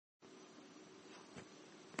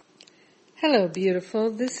Hello, beautiful.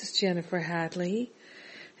 This is Jennifer Hadley,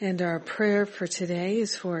 and our prayer for today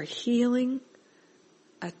is for healing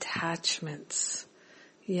attachments.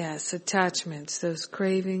 Yes, attachments, those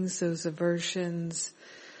cravings, those aversions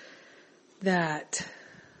that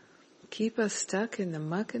keep us stuck in the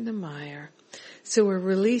muck and the mire. So we're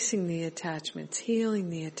releasing the attachments, healing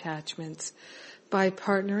the attachments by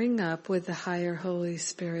partnering up with the higher Holy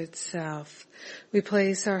Spirit self. We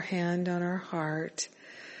place our hand on our heart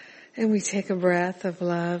and we take a breath of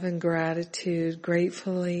love and gratitude,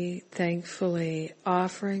 gratefully, thankfully,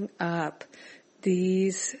 offering up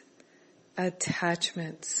these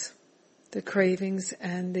attachments, the cravings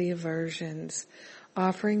and the aversions,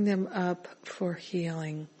 offering them up for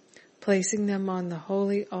healing, placing them on the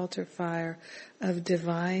holy altar fire of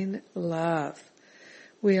divine love.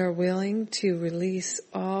 We are willing to release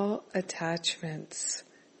all attachments.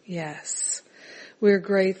 Yes. We're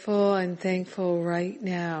grateful and thankful right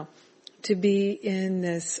now to be in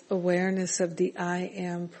this awareness of the I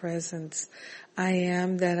am presence. I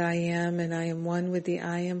am that I am, and I am one with the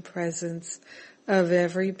I am presence of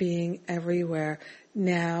every being everywhere,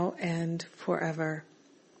 now and forever.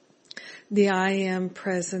 The I am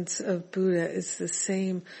presence of Buddha is the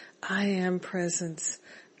same I am presence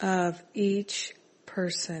of each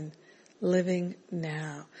person living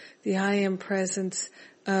now. The I am presence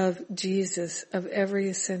of Jesus, of every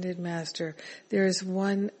ascended master. There is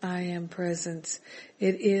one I am presence.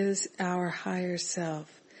 It is our higher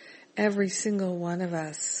self. Every single one of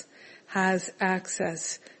us has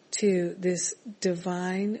access to this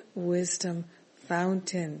divine wisdom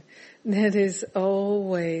fountain that is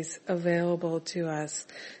always available to us.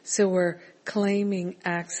 So we're claiming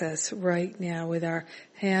access right now with our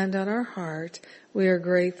hand on our heart. We are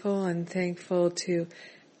grateful and thankful to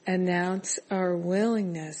announce our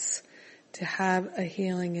willingness to have a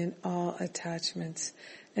healing in all attachments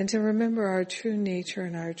and to remember our true nature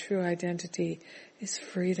and our true identity is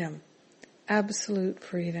freedom, absolute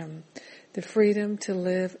freedom, the freedom to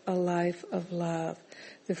live a life of love,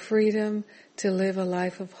 the freedom to live a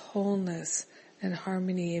life of wholeness and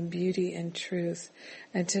harmony and beauty and truth,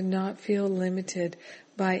 and to not feel limited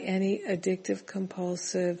by any addictive,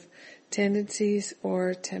 compulsive tendencies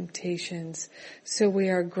or temptations. So we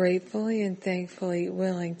are gratefully and thankfully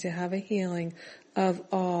willing to have a healing of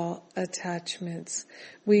all attachments.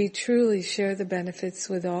 We truly share the benefits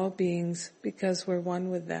with all beings because we're one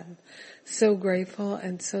with them. So grateful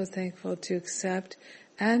and so thankful to accept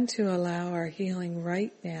and to allow our healing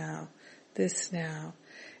right now, this now.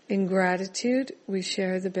 In gratitude, we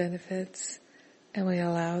share the benefits and we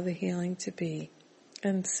allow the healing to be.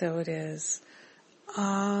 And so it is.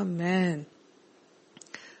 Amen.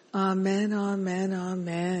 Amen, amen,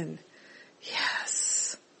 amen.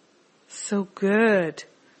 Yes. So good.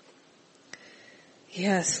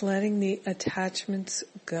 Yes, letting the attachments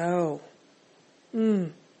go.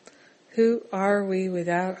 Who are we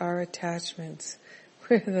without our attachments?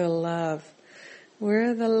 We're the love.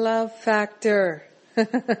 We're the love factor.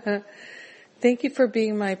 Thank you for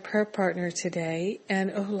being my prayer partner today.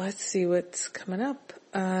 And let's see what's coming up.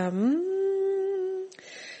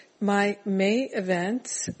 My May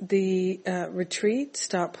events, the retreat,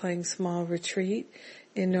 Stop Playing Small retreat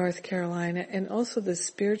in North Carolina, and also the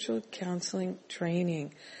spiritual counseling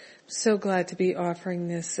training. So glad to be offering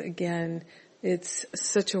this again. It's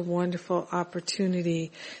such a wonderful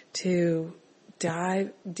opportunity to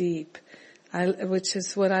dive deep, which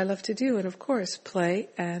is what I love to do, and of course, play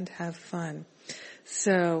and have fun.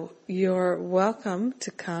 So you're welcome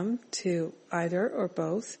to come to either or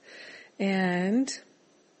both, and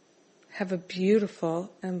have a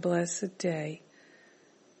beautiful and blessed day,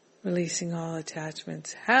 releasing all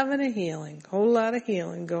attachments, having a healing, whole lot of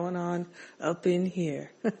healing going on up in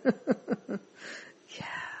here.